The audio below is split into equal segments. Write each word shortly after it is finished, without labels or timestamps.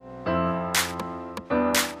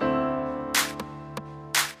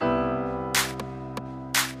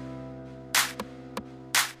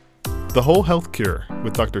The Whole Health Cure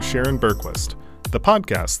with Dr. Sharon Berquist, the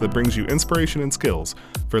podcast that brings you inspiration and skills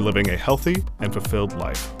for living a healthy and fulfilled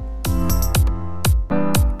life.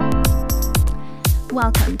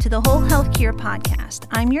 Welcome to the Whole Health Cure podcast.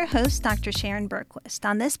 I'm your host, Dr. Sharon Berquist.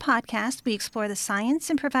 On this podcast, we explore the science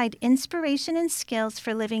and provide inspiration and skills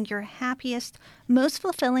for living your happiest, most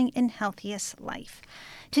fulfilling, and healthiest life.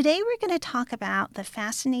 Today, we're going to talk about the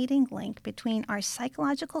fascinating link between our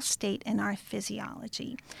psychological state and our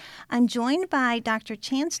physiology. I'm joined by Dr.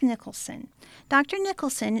 Chance Nicholson. Dr.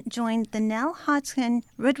 Nicholson joined the Nell Hodgkin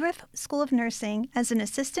Woodruff School of Nursing as an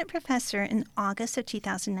assistant professor in August of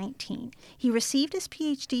 2019. He received his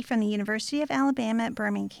PhD from the University of Alabama at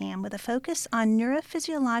Birmingham with a focus on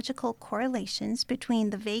neurophysiological correlations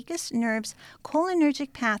between the vagus nerve's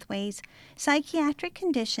cholinergic pathways, psychiatric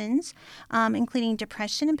conditions, including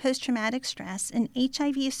depression and post-traumatic stress, and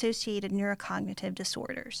HIV-associated neurocognitive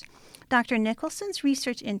disorders. Dr. Nicholson's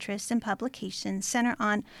research interests and publications center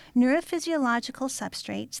on neurophysiological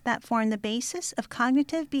substrates that form the basis of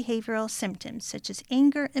cognitive behavioral symptoms such as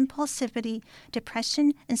anger, impulsivity,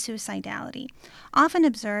 depression, and suicidality, often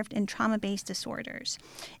observed in trauma-based disorders,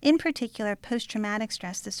 in particular post-traumatic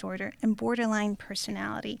stress disorder and borderline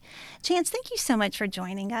personality. Chance, thank you so much for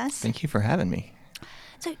joining us. Thank you for having me.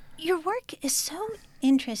 So your work is so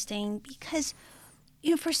interesting because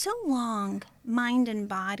for so long, mind and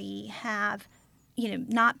body have,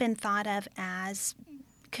 not been thought of as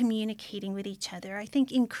communicating with each other. I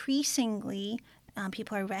think increasingly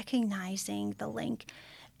people are recognizing the link.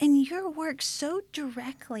 And your work so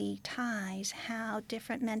directly ties how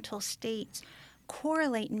different mental states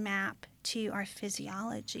correlate and map to our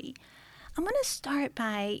physiology. I'm going to start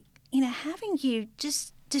by, having you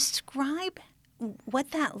just describe what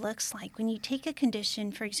that looks like when you take a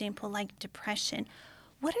condition, for example, like depression.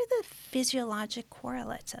 What are the physiologic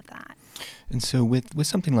correlates of that? And so with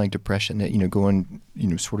something like depression that, going,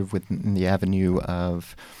 sort of within the avenue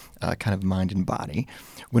of kind of mind and body,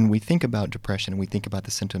 when we think about depression and we think about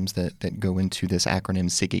the symptoms that go into this acronym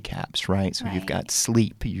SIGI-CAPS, right? So You've got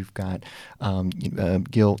sleep, you've got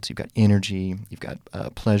guilt, you've got energy, you've got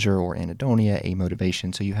pleasure or anhedonia,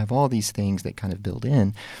 amotivation. So you have all these things that kind of build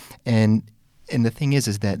in. And the thing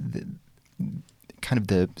is that kind of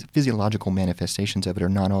the physiological manifestations of it are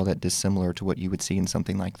not all that dissimilar to what you would see in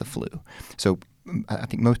something like the flu. So I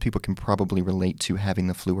think most people can probably relate to having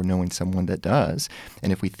the flu or knowing someone that does.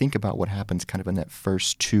 And if we think about what happens kind of in that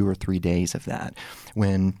first 2 or 3 days of that,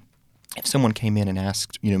 if someone came in and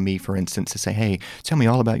asked, me, for instance, to say, hey, tell me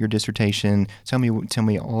all about your dissertation, tell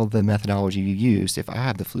me all the methodology you used. If I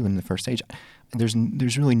have the flu in the first stage, there's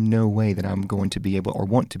really no way that I'm going to be able or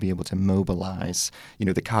want to be able to mobilize,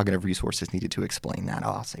 the cognitive resources needed to explain that.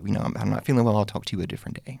 I'll say, I'm not feeling well, I'll talk to you a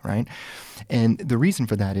different day, right? And the reason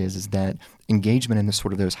for that is that engagement in the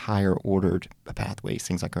sort of those higher ordered pathways,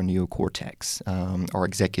 things like our neocortex, our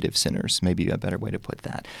executive centers, maybe a better way to put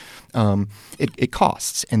that, it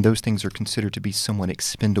costs, and those things are considered to be somewhat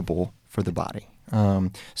expendable for the body.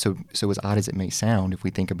 So as odd as it may sound, if we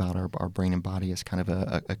think about our brain and body as kind of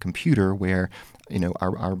a computer where,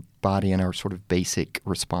 our body and our sort of basic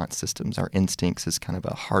response systems, our instincts is kind of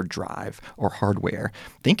a hard drive or hardware,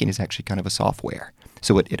 thinking is actually kind of a software.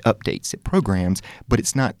 So it updates, it programs, but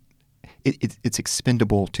it's not. It's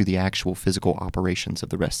expendable to the actual physical operations of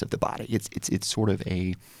the rest of the body. It's sort of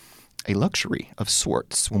a luxury of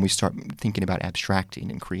sorts when we start thinking about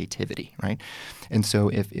abstracting and creativity, right? And so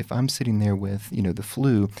if I'm sitting there with, the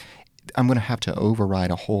flu, I'm going to have to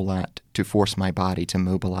override a whole lot to force my body to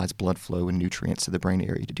mobilize blood flow and nutrients to the brain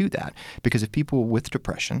area to do that. Because if people with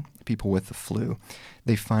depression, people with the flu,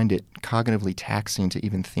 they find it cognitively taxing to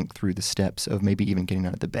even think through the steps of maybe even getting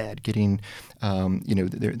out of the bed, getting,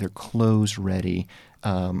 their clothes ready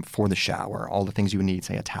for the shower, all the things you would need,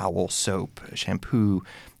 say a towel, soap, shampoo.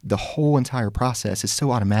 The whole entire process is so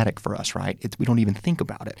automatic for us, right? We don't even think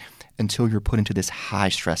about it until you're put into this high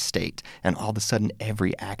stress state. And all of a sudden,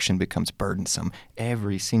 every action becomes burdensome.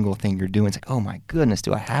 Every single thing you're doing, it's like, oh my goodness,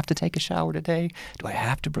 do I have to take a shower today? Do I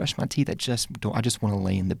have to brush my teeth? I just want to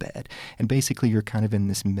lay in the bed. And basically, you're kind of in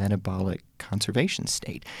this metabolic conservation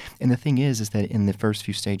state. And the thing is that in the first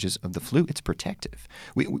few stages of the flu, it's protective.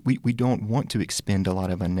 We don't want to expend a lot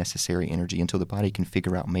of unnecessary energy until the body can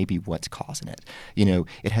figure out maybe what's causing it.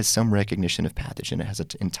 It has some recognition of pathogen. It has an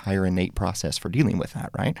entire innate process for dealing with that,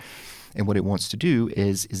 right? And what it wants to do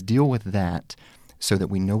is deal with that so that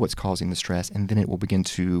we know what's causing the stress, and then it will begin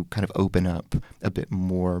to kind of open up a bit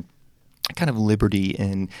more kind of liberty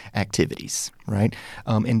in activities, right?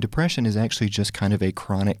 And depression is actually just kind of a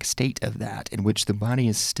chronic state of that, in which the body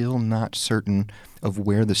is still not certain of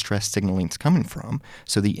where the stress signaling is coming from.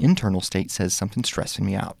 So the internal state says something's stressing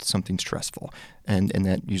me out, something's stressful, and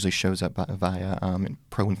that usually shows up via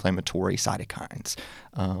pro-inflammatory cytokines,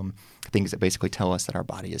 things that basically tell us that our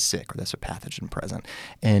body is sick or there's a pathogen present.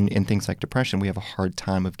 And in things like depression, we have a hard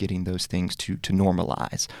time of getting those things to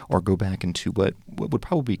normalize or go back into what would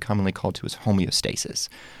probably be commonly called to as homeostasis.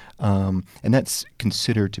 And that's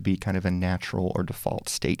considered to be kind of a natural or default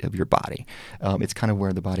state of your body. It's kind of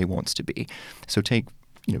where the body wants to be. So take,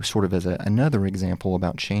 sort of as another example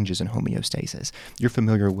about changes in homeostasis. You're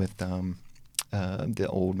familiar with the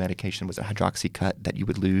old medication was a hydroxycut that you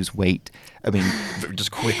would lose weight. I mean,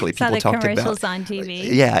 just quickly people talked about commercials on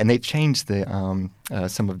TV. Yeah, and they've changed the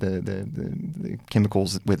some of the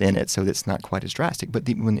chemicals within it, so it's not quite as drastic. But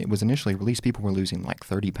when it was initially released, people were losing like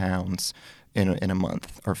 30 pounds in a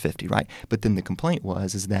month or 50, right? But then the complaint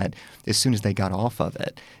is that as soon as they got off of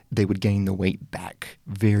it, they would gain the weight back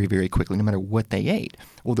very, very quickly, no matter what they ate.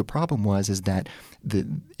 Well, the problem is that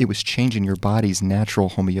it was changing your body's natural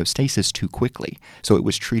homeostasis too quickly. So it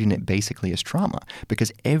was treating it basically as trauma,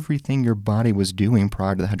 because everything your body was doing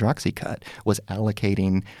prior to the hydroxycut was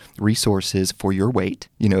allocating resources for your weight,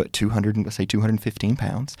 at 215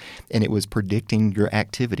 pounds, and it was predicting your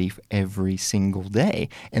activity every single day.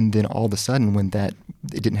 And then all of a sudden, when it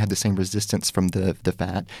didn't have the same resistance from the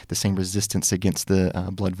fat, the same resistance against the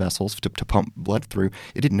blood vessels to pump blood through,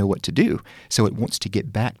 it didn't know what to do. So it wants to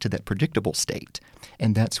get back to that predictable state.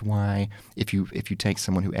 And that's why if you take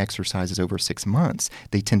someone who exercises over 6 months,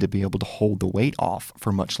 they tend to be able to hold the weight off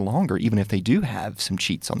for much longer, even if they do have some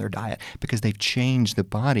cheats on their diet, because they've changed the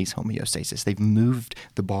body's homeostasis. They've moved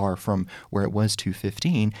the bar from where it was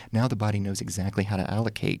 215. Now the body knows exactly how to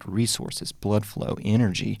allocate resources, blood flow,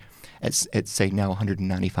 energy at say now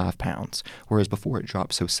 195 pounds, whereas before it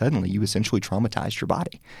dropped so suddenly, you essentially traumatized your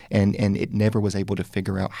body, and it never was able to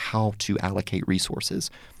figure out how to allocate resources.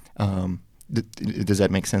 Does that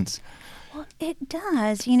make sense? Well, it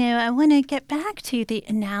does. I want to get back to the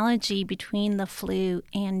analogy between the flu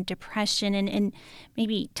and depression and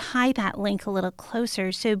maybe tie that link a little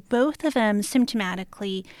closer. So both of them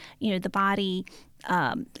symptomatically, the body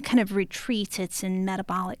kind of retreats. It's in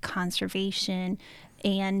metabolic conservation,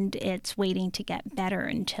 and it's waiting to get better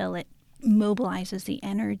until it mobilizes the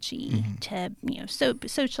energy to,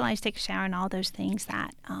 socialize, take a shower, and all those things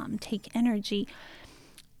that take energy.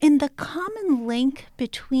 And the common link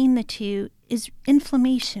between the two is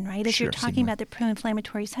inflammation, right? As you're talking about the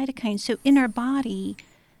pro-inflammatory cytokines. So in our body,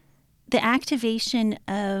 the activation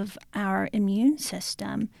of our immune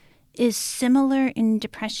system is similar in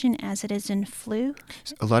depression as it is in flu?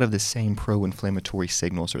 A lot of the same pro-inflammatory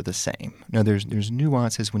signals are the same. Now, there's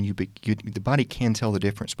nuances when the body can tell the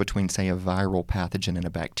difference between, say, a viral pathogen and a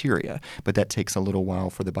bacteria, but that takes a little while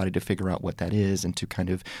for the body to figure out what that is and to kind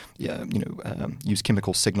of, use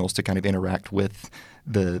chemical signals to kind of interact with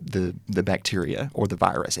the bacteria or the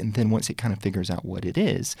virus. And then once it kind of figures out what it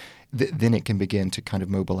is, then it can begin to kind of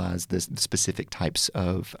mobilize the specific types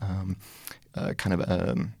of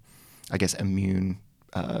immune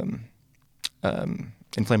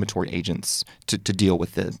inflammatory agents to deal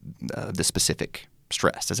with the specific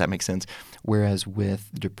stress. Does that make sense? Whereas with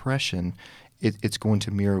depression, it's going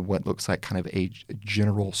to mirror what looks like kind of a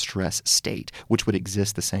general stress state, which would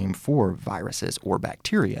exist the same for viruses or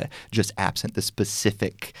bacteria, just absent the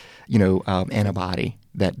specific, antibody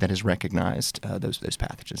that has recognized those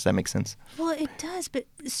pathogens. Does that make sense? Well, it does. But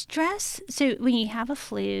stress, so when you have a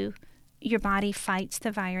flu, your body fights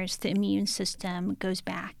the virus, the immune system goes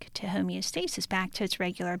back to homeostasis, back to its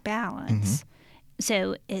regular balance.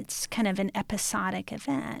 So it's kind of an episodic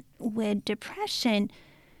event. With depression,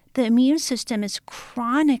 the immune system is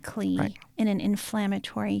chronically in an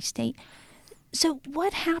inflammatory state. So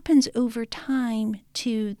what happens over time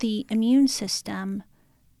to the immune system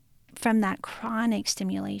from that chronic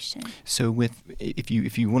stimulation? So if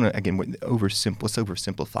you want to, again, let's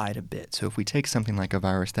oversimplify it a bit. So if we take something like a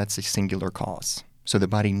virus, that's a singular cause. So the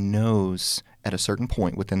body knows at a certain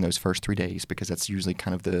point within those first 3 days, because that's usually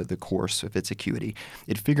kind of the course of its acuity,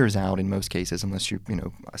 it figures out in most cases, unless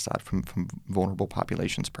aside from vulnerable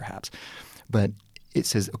populations perhaps, but it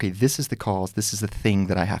says, okay, this is the cause, this is the thing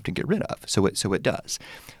that I have to get rid of. So it does.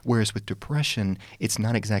 Whereas with depression, it's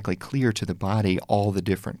not exactly clear to the body all the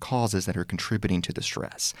different causes that are contributing to the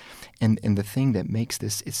stress. And the thing that makes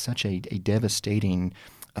this is such a devastating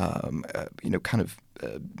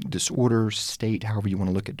disorder, state, however you want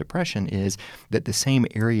to look at depression, is that the same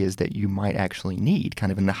areas that you might actually need,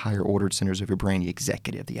 kind of in the higher ordered centers of your brain, the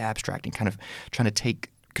executive, the abstract, and kind of trying to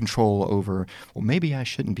take control over, well, maybe I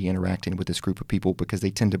shouldn't be interacting with this group of people because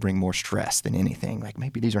they tend to bring more stress than anything. Like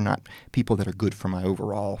maybe these are not people that are good for my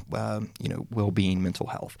overall, well-being, mental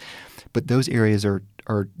health. But those areas are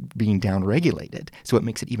being downregulated. So it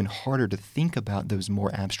makes it even harder to think about those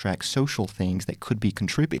more abstract social things that could be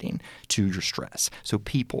contributing to your stress. So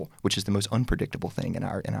people, which is the most unpredictable thing in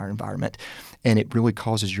our environment, and it really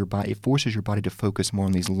causes your body, it forces your body to focus more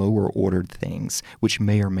on these lower ordered things, which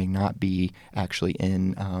may or may not be actually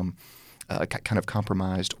in kind of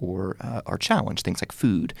compromised or challenged, things like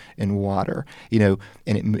food and water, and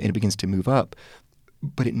it begins to move up.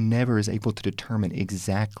 But it never is able to determine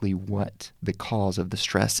exactly what the cause of the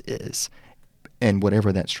stress is. And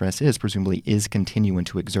whatever that stress is, presumably, is continuing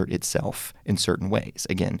to exert itself in certain ways.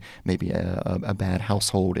 Again, maybe a bad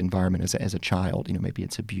household environment as a child. Maybe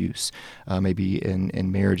it's abuse. Maybe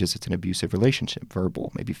in marriages, it's an abusive relationship,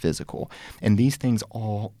 verbal, maybe physical. And these things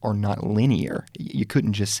all are not linear. You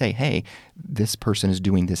couldn't just say, hey, this person is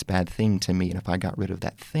doing this bad thing to me, and if I got rid of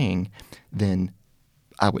that thing, then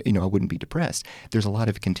I wouldn't be depressed. There's a lot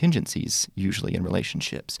of contingencies usually in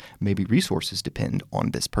relationships. Maybe resources depend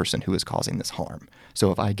on this person who is causing this harm.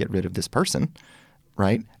 So if I get rid of this person,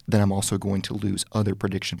 right, then I'm also going to lose other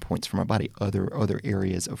prediction points for my body, other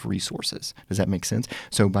areas of resources. Does that make sense?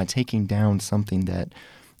 So by taking down something that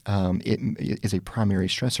it is a primary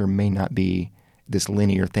stressor may not be this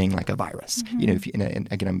linear thing like a virus. Mm-hmm. And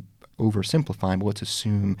again, I'm oversimplifying, but let's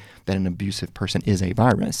assume that an abusive person is a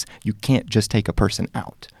virus. You can't just take a person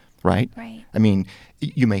out, right? Right. I mean,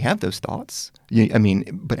 you may have those thoughts,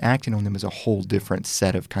 but acting on them is a whole different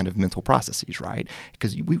set of kind of mental processes, right?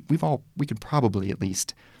 Because we could probably at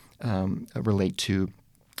least relate to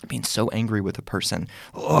being so angry with a person,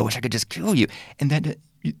 oh, I wish I could just kill you. And that,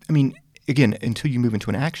 again, until you move into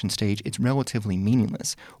an action stage, it's relatively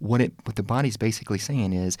meaningless. What the body's basically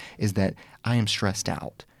saying is that I am stressed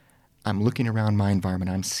out. I'm looking around my environment,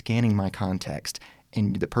 I'm scanning my context,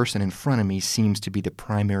 and the person in front of me seems to be the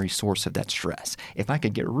primary source of that stress. If I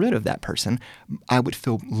could get rid of that person, I would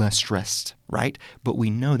feel less stressed, right? But we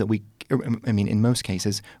know that in most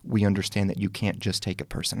cases, we understand that you can't just take a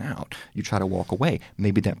person out. You try to walk away.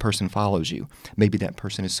 Maybe that person follows you. Maybe that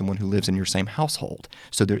person is someone who lives in your same household.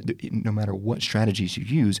 So no matter what strategies you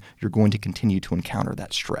use, you're going to continue to encounter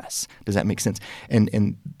that stress. Does that make sense?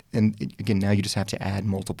 And again, now you just have to add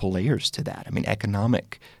multiple layers to that.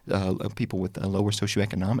 Economic people with a lower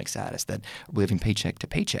socioeconomic status that are living paycheck to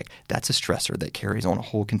paycheck, that's a stressor that carries on a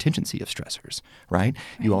whole contingency of stressors, right?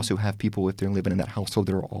 You also have people, if they're living in that household,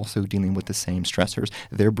 that are also dealing with the same stressors.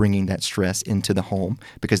 They're bringing that stress into the home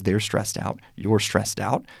because they're stressed out. You're stressed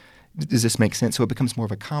out. Does this make sense? So it becomes more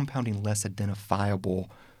of a compounding, less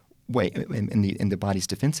identifiable way. And the body's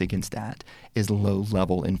defense against that is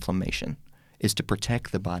low-level inflammation, is to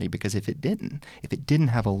protect the body, because if it didn't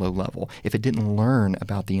have a low level, if it didn't learn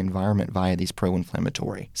about the environment via these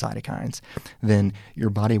pro-inflammatory cytokines, then your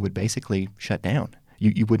body would basically shut down.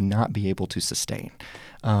 You would not be able to sustain.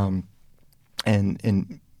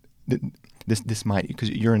 This might, because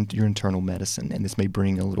you're in your internal medicine, and this may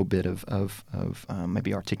bring a little bit of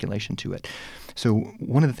maybe articulation to it. So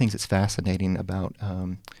one of the things that's fascinating about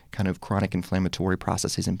kind of chronic inflammatory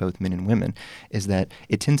processes in both men and women is that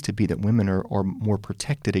it tends to be that women are more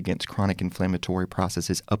protected against chronic inflammatory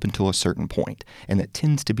processes up until a certain point, and that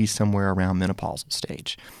tends to be somewhere around menopausal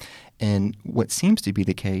stage. And what seems to be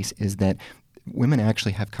the case is that women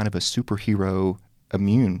actually have kind of a superhero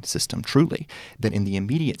immune system, truly, that in the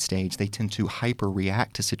immediate stage, they tend to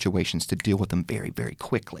hyper-react to situations to deal with them very, very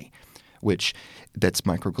quickly, which that's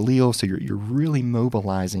microglial, so you're really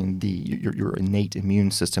mobilizing your innate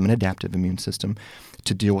immune system and adaptive immune system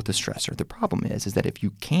to deal with the stressor. The problem is that if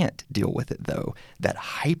you can't deal with it, though, that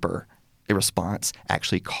hyper response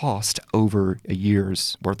actually costs over a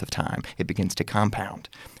year's worth of time. It begins to compound.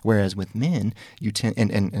 Whereas with men, you tend,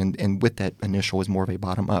 and with that initial is more of a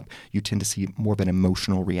bottom up, you tend to see more of an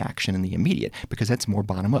emotional reaction in the immediate, because that's more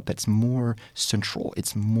bottom up. That's more central.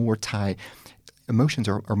 It's more tied. Emotions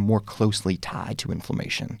are more closely tied to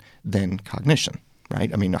inflammation than cognition, right?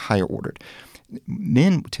 Higher ordered.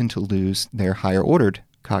 Men tend to lose their higher ordered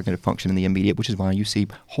cognitive function in the immediate, which is why you see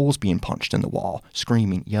holes being punched in the wall,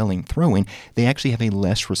 screaming, yelling, throwing. They actually have a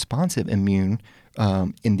less responsive immune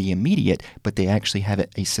in the immediate, but they actually have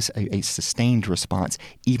a sustained response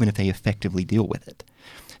even if they effectively deal with it.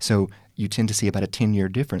 So you tend to see about a 10-year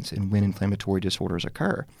difference in when inflammatory disorders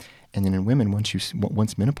occur. And then in women,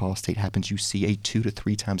 once menopause state happens, you see a 2 to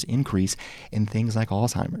 3 times increase in things like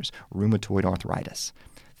Alzheimer's, rheumatoid arthritis,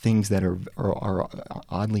 things that are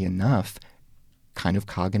oddly enough kind of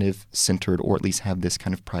cognitive centered, or at least have this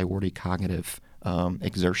kind of priority cognitive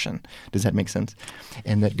exertion. Does that make sense?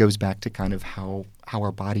 And that goes back to kind of how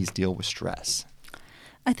our bodies deal with stress.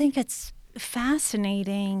 I think it's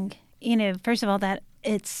fascinating, first of all, that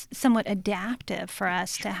it's somewhat adaptive for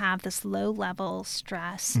us to have this low-level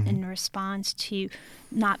stress in response to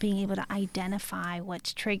not being able to identify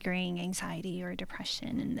what's triggering anxiety or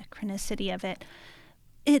depression and the chronicity of it.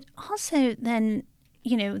 It also then,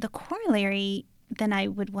 the corollary then I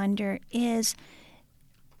would wonder is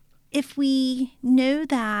if we know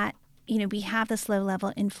that, we have this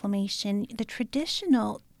low-level inflammation, the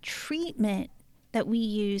traditional treatment that we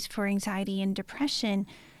use for anxiety and depression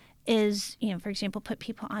is, for example, put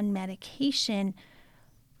people on medication.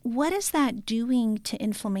 What is that doing to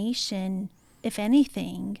inflammation, if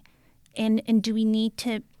anything? And do we need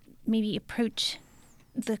to maybe approach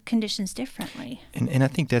the conditions differently? And I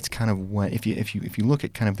think that's kind of what, if you look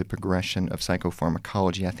at kind of the progression of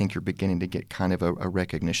psychopharmacology, I think you're beginning to get kind of a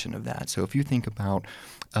recognition of that. So if you think about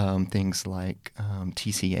things like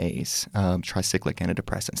TCAs, tricyclic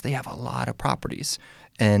antidepressants, they have a lot of properties.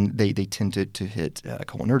 And they tend to hit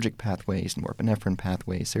cholinergic pathways, norepinephrine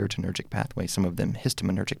pathways, serotonergic pathways, some of them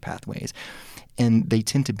histaminergic pathways. And they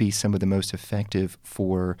tend to be some of the most effective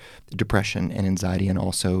for depression and anxiety and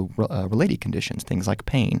also related conditions, things like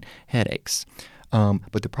pain, headaches.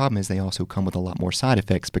 But the problem is they also come with a lot more side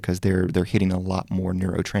effects because they're hitting a lot more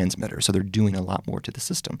neurotransmitters, so they're doing a lot more to the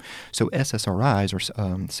system. So SSRIs, or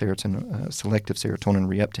selective serotonin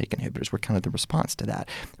reuptake inhibitors, were kind of the response to that.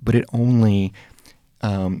 But it only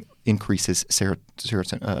increases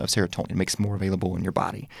serotonin, makes more available in your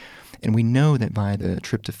body. And we know that by the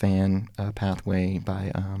tryptophan pathway,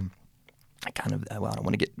 by I don't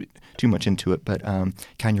want to get too much into it, but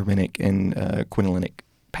kynureninic and quinolinic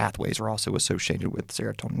pathways are also associated with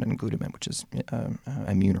serotonin and glutamate, which is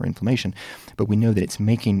immune or inflammation. But we know that it's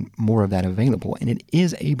making more of that available, and it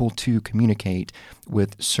is able to communicate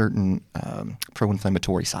with certain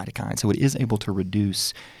pro-inflammatory cytokines. So it is able to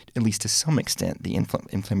reduce, at least to some extent, the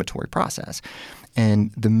inflammatory process.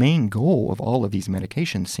 And the main goal of all of these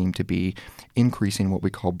medications seem to be increasing what we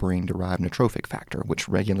call brain-derived neurotrophic factor, which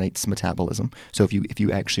regulates metabolism. So if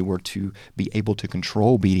you actually were to be able to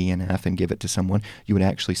control BDNF and give it to someone, you would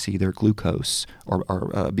actually see their glucose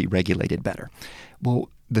or be regulated better. Well,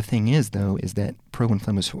 the thing is, though, is that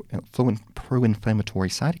pro-inflammatory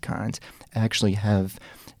cytokines actually have,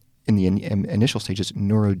 in the initial stages,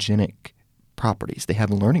 neurogenic properties. They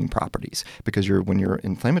have learning properties because when your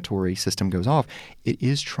inflammatory system goes off, it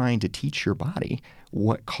is trying to teach your body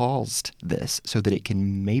what caused this so that it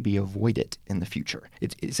can maybe avoid it in the future.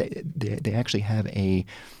 They actually have a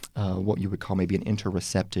what you would call maybe an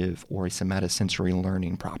interoceptive or a somatosensory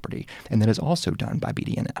learning property, and that is also done by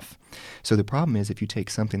BDNF. So the problem is if you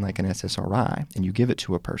take something like an SSRI and you give it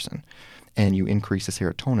to a person and you increase the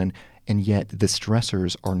serotonin and yet the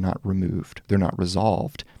stressors are not removed, they're not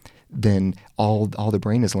resolved, then all the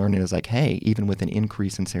brain is learning is like, hey, even with an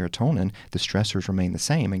increase in serotonin, the stressors remain the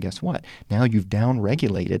same. And guess what? Now you've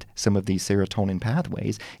down-regulated some of these serotonin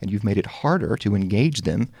pathways, and you've made it harder to engage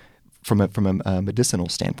them from a medicinal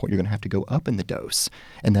standpoint. You're going to have to go up in the dose.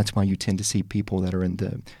 And that's why you tend to see people that are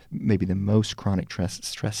in maybe the most chronic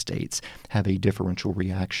stress states have a differential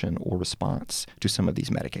reaction or response to some of these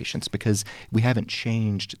medications because we haven't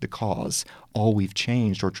changed the cause. All we've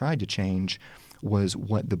changed or tried to change was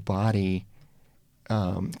what the body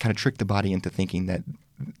kind of tricked the body into thinking that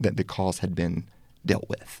the cause had been dealt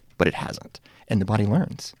with, but it hasn't. And the body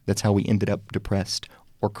learns. That's how we ended up depressed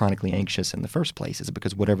or chronically anxious in the first place, is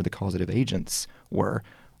because whatever the causative agents were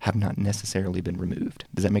have not necessarily been removed.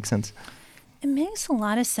 Does that make sense? It makes a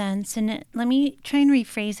lot of sense. And let me try and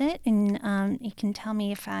rephrase it, and you can tell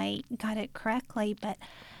me if I got it correctly. But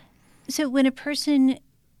so when a person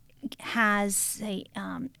has, say,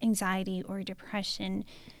 anxiety or depression,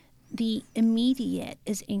 the immediate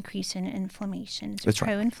is increase in inflammation. It's a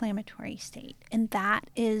pro-inflammatory state. And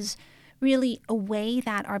that is really a way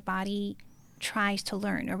that our body tries to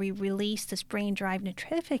learn, or we release this brain-derived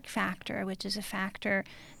neurotrophic factor, which is a factor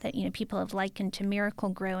that people have likened to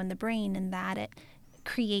Miracle-Gro in the brain, and that it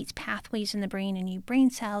creates pathways in the brain and new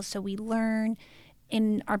brain cells. So we learn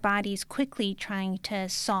in our bodies quickly trying to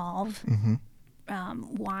solve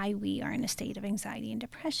why we are in a state of anxiety and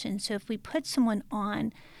depression. So if we put someone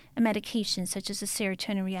on a medication such as a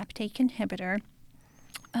serotonin reuptake inhibitor,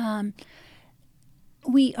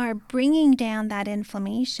 we are bringing down that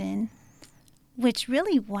inflammation, which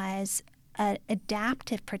really was an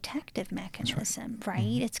adaptive protective mechanism, right?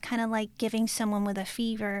 Mm-hmm. It's kind of like giving someone with a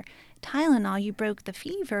fever Tylenol. You broke the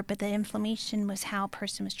fever, but the inflammation was how a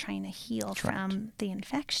person was trying to heal from the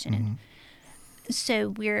infection. Mm-hmm. So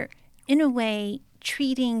we're, in a way,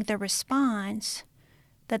 treating the response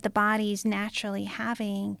that the body's naturally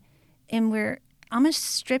having, and we're almost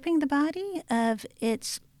stripping the body of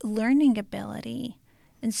its learning ability.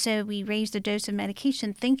 And so we raise the dose of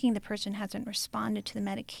medication thinking the person hasn't responded to the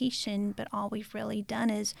medication, but all we've really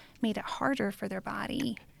done is made it harder for their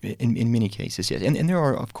body. In many cases, yes. And there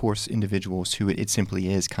are, of course, individuals who it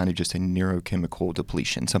simply is kind of just a neurochemical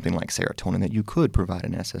depletion, something like serotonin, that you could provide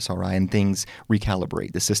an SSRI and things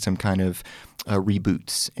recalibrate. The system kind of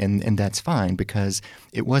reboots, and that's fine because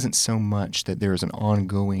it wasn't so much that there is an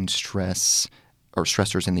ongoing stress or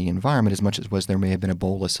stressors in the environment as much as was there may have been a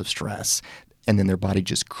bolus of stress, and then their body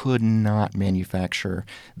just could not manufacture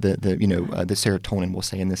the serotonin, we'll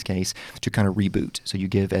say in this case, to kind of reboot. So you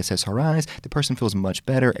give SSRIs, the person feels much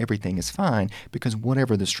better, everything is fine, because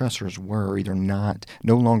whatever the stressors were, either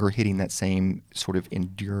no longer hitting that same sort of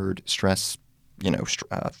endured stress,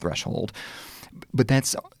 threshold. But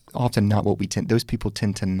that's often not what those people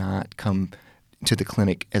tend to not come to the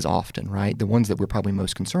clinic as often, right? The ones that we're probably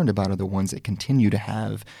most concerned about are the ones that continue to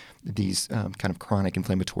have these kind of chronic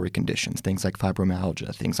inflammatory conditions, things like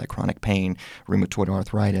fibromyalgia, things like chronic pain, rheumatoid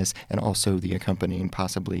arthritis, and also the accompanying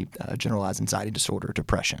possibly generalized anxiety disorder,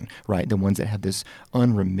 depression, right? The ones that have this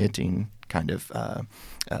unremitting kind of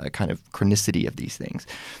chronicity of these things.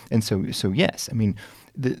 And so yes, I mean,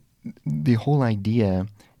 the whole idea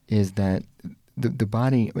is that the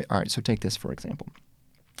body. All right, so take this for example.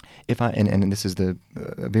 If and this is a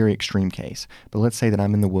very extreme case, but let's say that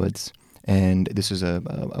I'm in the woods and this is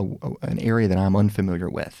an area that I'm unfamiliar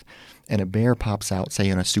with, and a bear pops out, say,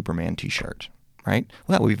 in a Superman T-shirt, right?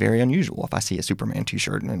 Well, that would be very unusual if I see a Superman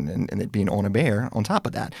T-shirt and it being on a bear on top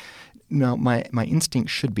of that. Now, my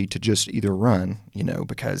instinct should be to just either run,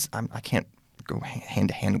 because I can't go hand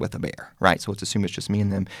to hand with a bear, right? So let's assume it's just me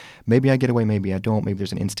and them. Maybe I get away, maybe I don't. Maybe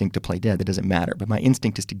there's an instinct to play dead. That doesn't matter. But my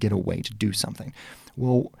instinct is to get away, to do something.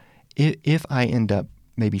 Well, if I end up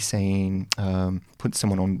maybe saying, put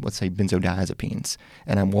someone on, let's say, benzodiazepines,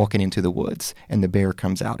 and I'm walking into the woods, and the bear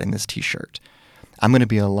comes out in this T-shirt, I'm going to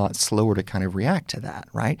be a lot slower to kind of react to that,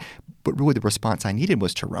 right? But really the response I needed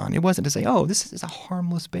was to run. It wasn't to say, oh, this is a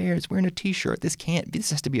harmless bear. It's wearing a T-shirt. This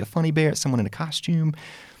has to be a funny bear. It's someone in a costume.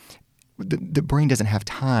 The brain doesn't have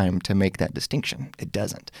time to make that distinction. It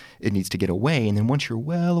doesn't. It needs to get away. And then once you're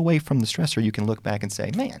well away from the stressor, you can look back and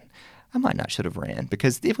say, man, I might not should have ran,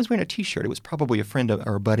 because if I was wearing a T-shirt, it was probably a friend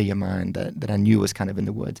or a buddy of mine that I knew was kind of in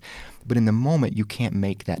the woods. But in the moment, you can't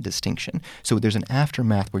make that distinction. So there's an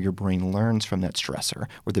aftermath where your brain learns from that stressor,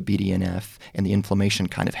 where the BDNF and the inflammation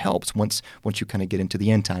kind of helps. Once you kind of get into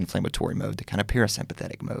the anti-inflammatory mode, the kind of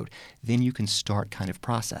parasympathetic mode, then you can start kind of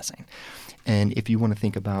processing. And if you want to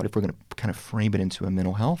think about, if we're going to kind of frame it into a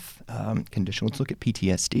mental health condition, let's look at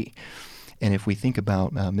PTSD. And if we think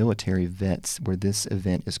about military vets where this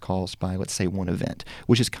event is caused by, let's say, one event,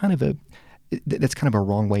 which is that's kind of a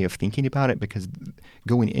wrong way of thinking about it, because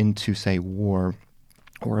going into, say, war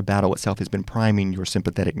or a battle itself has been priming your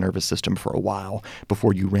sympathetic nervous system for a while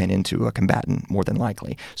before you ran into a combatant, more than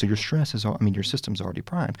likely. So your your system's already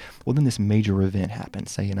primed. Well, then this major event happens,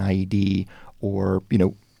 say an IED or,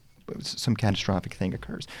 some catastrophic thing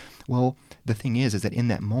occurs. Well, the thing is that in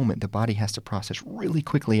that moment, the body has to process really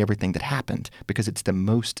quickly everything that happened, because it's the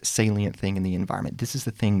most salient thing in the environment. This is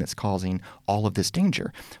the thing that's causing all of this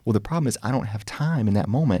danger. Well, the problem is I don't have time in that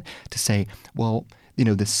moment to say, well,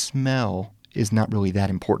 the smell is not really that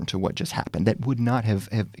important to what just happened. That would not have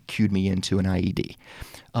cued me into an IED.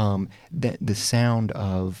 That the sound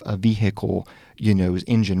of a vehicle,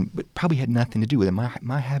 engine, but probably had nothing to do with it.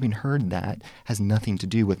 My having heard that has nothing to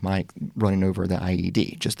do with my running over the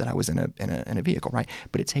IED, just that I was in a vehicle, right?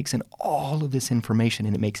 But it takes in all of this information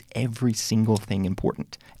and it makes every single thing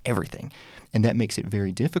important, everything. And that makes it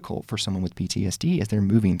very difficult for someone with PTSD as they're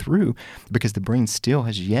moving through, because the brain still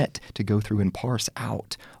has yet to go through and parse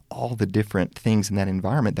out all the different things in that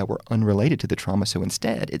environment that were unrelated to the trauma. So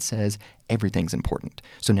instead, it says everything's important.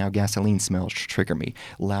 So now gasoline smells trigger me,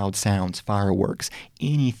 loud sounds, fireworks,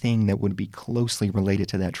 anything that would be closely related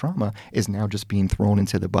to that trauma is now just being thrown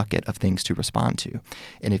into the bucket of things to respond to.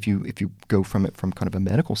 And if you go from it from kind of a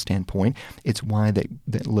medical standpoint, it's why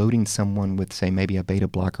that loading someone with, say, maybe a beta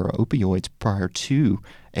blocker or opioids prior to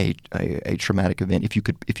a traumatic event, if you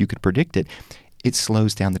could predict it, it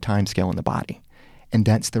slows down the time scale in the body. And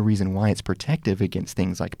that's the reason why it's protective against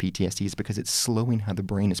things like PTSD, is because it's slowing how the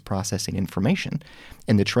brain is processing information.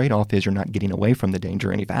 And the trade-off is you're not getting away from the danger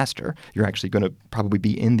any faster. You're actually going to probably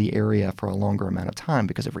be in the area for a longer amount of time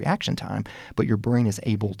because of reaction time. But your brain is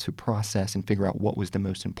able to process and figure out what was the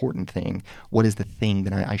most important thing. What is the thing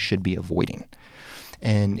that I should be avoiding?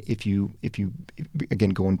 And if you again,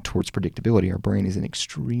 going towards predictability, our brain is an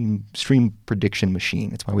extreme prediction machine.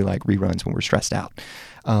 That's why we like reruns when we're stressed out.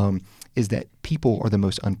 Is that people are the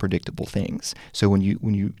most unpredictable things. So when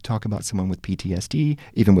you talk about someone with PTSD,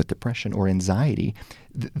 even with depression or anxiety,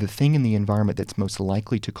 the thing in the environment that's most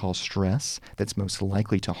likely to cause stress, that's most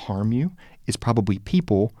likely to harm you, is probably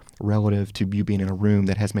people relative to you being in a room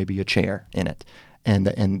that has maybe a chair in it, and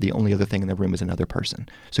the only other thing in the room is another person.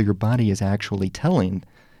 So your body is actually telling,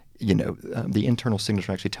 the internal signals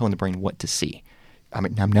are actually telling the brain what to see. I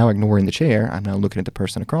mean, I'm now ignoring the chair. I'm now looking at the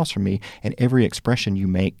person across from me, and every expression you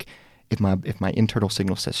make, if my internal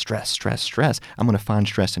signal says stress, stress, stress, I'm going to find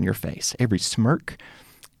stress in your face. Every smirk,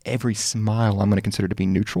 every smile I'm going to consider to be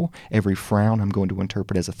neutral. Every frown I'm going to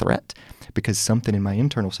interpret as a threat, because something in my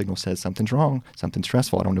internal signal says something's wrong, something's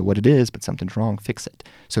stressful. I don't know what it is, but something's wrong. Fix it.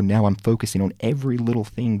 So now I'm focusing on every little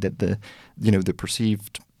thing that the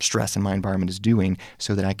perceived stress in my environment is doing,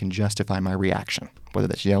 so that I can justify my reaction, whether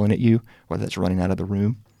that's yelling at you, whether that's running out of the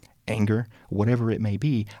room, anger, whatever it may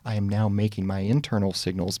be. I am now making my internal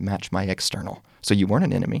signals match my external. So you weren't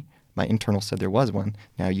an enemy. My internal said there was one.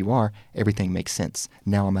 Now you are. Everything makes sense.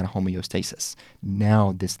 Now I'm at a homeostasis.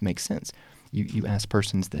 Now this makes sense. You ask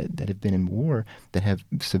persons that have been in war, that have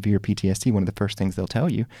severe PTSD, one of the first things they'll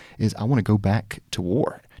tell you is, I want to go back to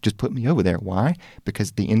war. Just put me over there. Why?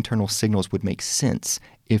 Because the internal signals would make sense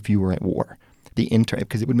if you were at war.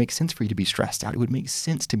 Because it would make sense for you to be stressed out. It would make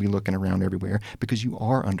sense to be looking around everywhere because you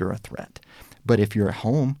are under a threat. But if you're at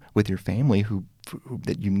home with your family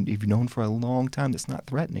that you've known for a long time that's not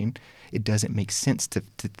threatening, it doesn't make sense to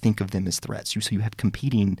think of them as threats. So you have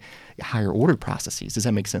competing higher order processes. Does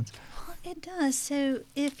that make sense? Well, it does. So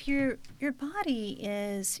if your body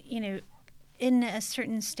is, in a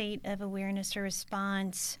certain state of awareness or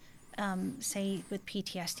response, say with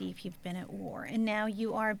PTSD, if you've been at war, and now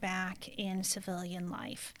you are back in civilian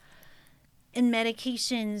life, and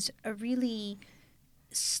medications are really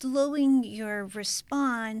slowing your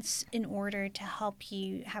response in order to help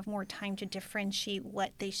you have more time to differentiate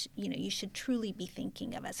what you should truly be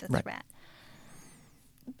thinking of as a Right. threat.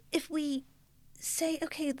 If we say,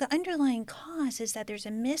 okay, the underlying cause is that there's a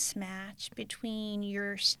mismatch between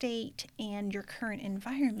your state and your current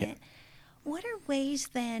environment, what are ways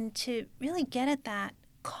then to really get at that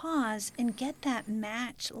cause and get that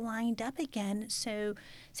match lined up again? So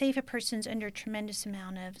say if a person's under a tremendous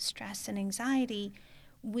amount of stress and anxiety,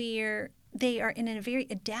 where they are in a very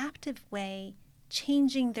adaptive way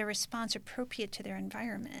changing their response appropriate to their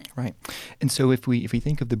environment. Right. And so if we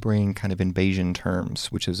think of the brain kind of in Bayesian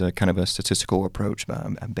terms, which is a kind of a statistical approach,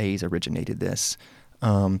 Bayes originated this,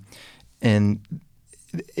 and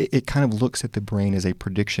it kind of looks at the brain as a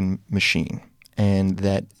prediction machine, and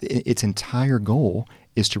that its entire goal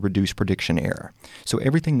is to reduce prediction error. So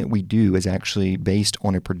everything that we do is actually based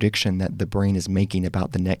on a prediction that the brain is making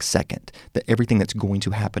about the next second, that everything that's going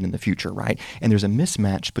to happen in the future, right? And there's a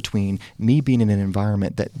mismatch between me being in an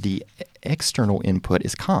environment that the external input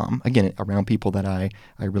is calm, again, around people that I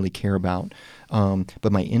really care about,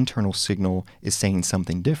 but my internal signal is saying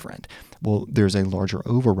something different. Well, there's a larger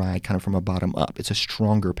override kind of from a bottom up. It's a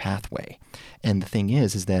stronger pathway. And the thing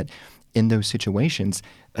is that in those situations,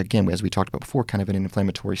 again, as we talked about before, kind of in an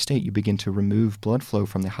inflammatory state, you begin to remove blood flow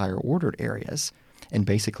from the higher ordered areas. And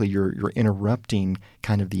basically you're interrupting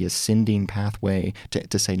kind of the ascending pathway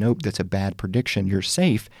to say, nope, that's a bad prediction. You're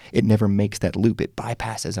safe. It never makes that loop. It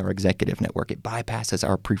bypasses our executive network. It bypasses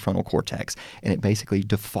our prefrontal cortex. And it basically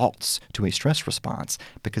defaults to a stress response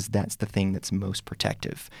because that's the thing that's most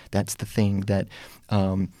protective. That's the thing that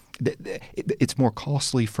it's more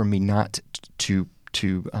costly for me not to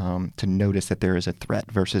notice that there is a threat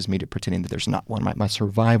versus me to pretending that there's not one. My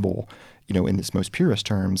survival, in this most purest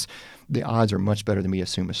terms, the odds are much better than we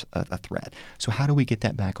assume a threat. So how do we get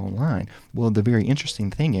that back online? Well, the very interesting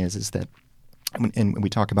thing is that, and we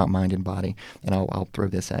talk about mind and body, and I'll throw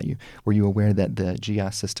this at you. Were you aware that the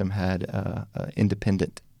GI system had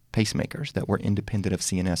independent pacemakers that were independent of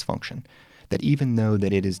CNS function? That even though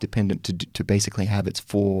that it is dependent to basically have its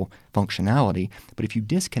full functionality, but if you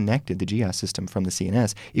disconnected the GI system from the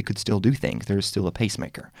CNS, it could still do things. There is still a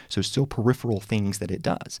pacemaker. So still peripheral things that it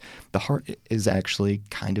does. The heart is actually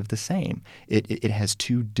kind of the same. It has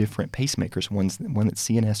two different pacemakers, one that's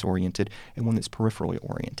CNS oriented and one that's peripherally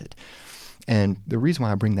oriented. And the reason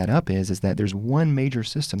why I bring that up is that there's one major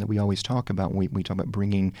system that we always talk about when we talk about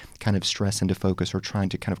bringing kind of stress into focus or trying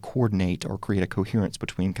to kind of coordinate or create a coherence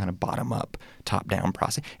between kind of bottom-up, top-down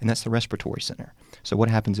process, and that's the respiratory center. So what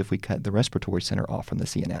happens if we cut the respiratory center off from the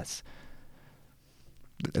CNS?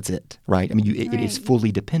 That's it, right? I mean, it is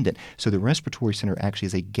fully dependent. So the respiratory center actually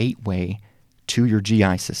is a gateway to your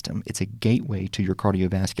GI system. It's a gateway to your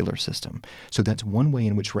cardiovascular system. So that's one way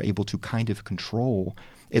in which we're able to kind of control,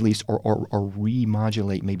 at least, or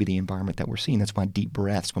remodulate maybe the environment that we're seeing. That's why deep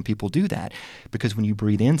breaths, when people do that, because when you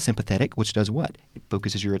breathe in sympathetic, which does what? It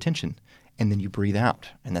focuses your attention. And then you breathe out,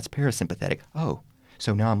 and that's parasympathetic. Oh,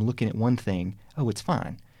 so now I'm looking at one thing. Oh, it's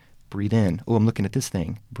fine. Breathe in. Oh, I'm looking at this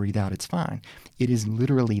thing. Breathe out. It's fine. It is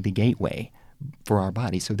literally the gateway for our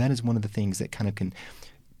body. So that is one of the things that kind of can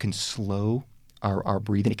slow our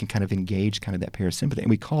breathing. It can kind of engage kind of that parasympathetic. And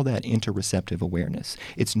we call that interoceptive awareness.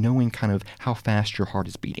 It's knowing kind of how fast your heart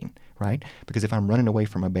is beating, right? Because if I'm running away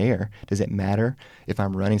from a bear, does it matter if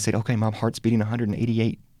I'm running, say, okay, my heart's beating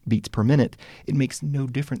 188 beats per minute? It makes no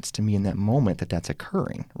difference to me in that moment that that's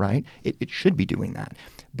occurring, right? It should be doing that.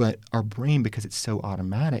 But our brain, because it's so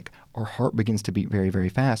automatic, our heart begins to beat very, very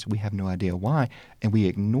fast. We have no idea why, and we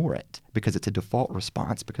ignore it because it's a default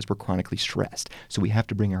response because we're chronically stressed. So we have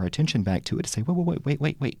to bring our attention back to it to say, wait.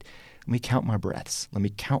 Let me count my breaths. Let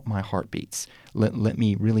me count my heartbeats. Let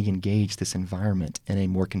me really engage this environment in a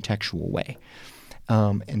more contextual way.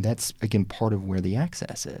 And that's, again, part of where the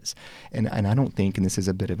access is. And I don't think, and this is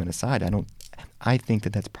a bit of an aside, I think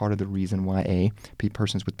that that's part of the reason why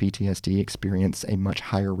persons with PTSD experience a much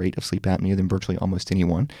higher rate of sleep apnea than virtually almost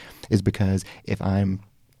anyone, is because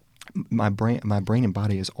my brain and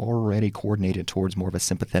body is already coordinated towards more of a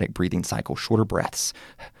sympathetic breathing cycle, shorter breaths,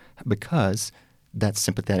 because that's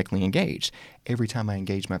sympathetically engaged. Every time I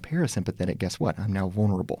engage my parasympathetic, guess what? I'm now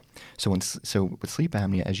vulnerable. So with sleep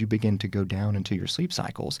apnea, as you begin to go down into your sleep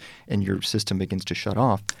cycles and your system begins to shut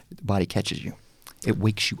off, the body catches you. It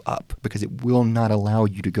wakes you up because it will not allow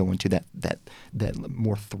you to go into that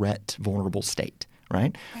more threat, vulnerable state,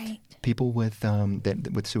 right? Right. People with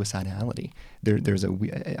suicidality, there's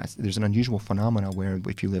an unusual phenomena where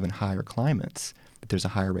if you live in higher climates, there's a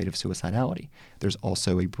higher rate of suicidality. There's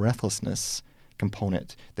also a breathlessness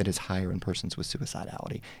component that is higher in persons with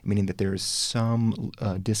suicidality, meaning that there is some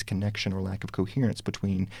disconnection or lack of coherence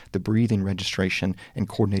between the breathing registration and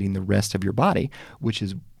coordinating the rest of your body, which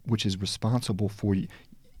is responsible for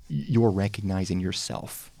your recognizing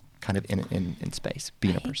yourself kind of in space,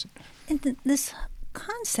 being a person. And this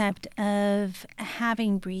concept of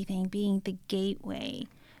having breathing being the gateway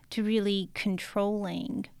to really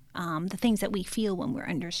controlling the things that we feel when we're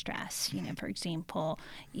under stress. For example,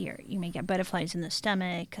 you may get butterflies in the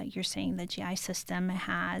stomach. You're saying the GI system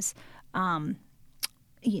has,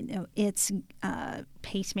 its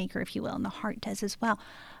pacemaker, if you will, and the heart does as well.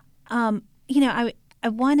 I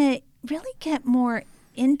want to really get more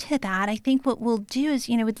into that. I think what we'll do is,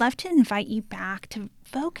 we'd love to invite you back to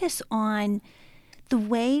focus on the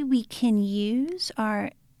way we can use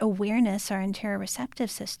our awareness, our interoceptive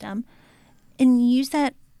system, and use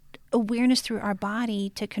that awareness through our body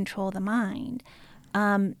to control the mind.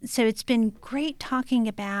 So it's been great talking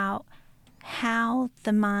about how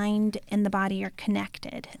the mind and the body are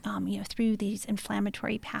connected, through these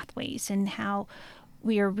inflammatory pathways, and how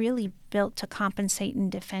we are really built to compensate and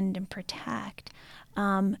defend and protect.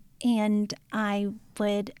 And I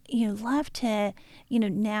would, love to,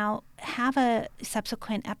 now have a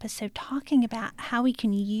subsequent episode talking about how we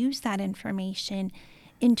can use that information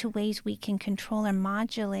into ways we can control and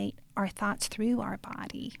modulate our thoughts through our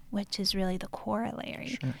body, which is really the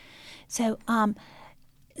corollary. Sure. So,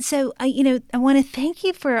 I want to thank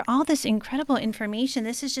you for all this incredible information.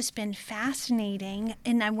 This has just been fascinating,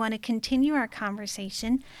 and I want to continue our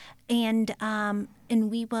conversation, and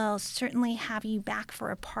we will certainly have you back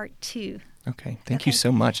for a part 2. Okay. Thank you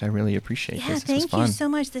so much. I really appreciate this. This was thank fun. you so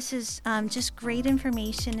much. This is just great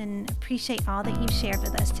information, and appreciate all that you've shared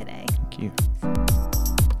with us today. Thank you.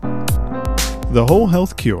 The Whole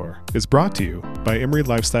Health Cure is brought to you by Emory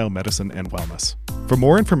Lifestyle Medicine and Wellness. For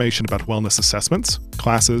more information about wellness assessments,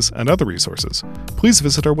 classes, and other resources, please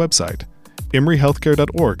visit our website,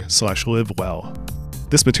 emoryhealthcare.org/livewell.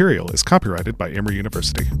 This material is copyrighted by Emory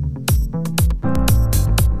University.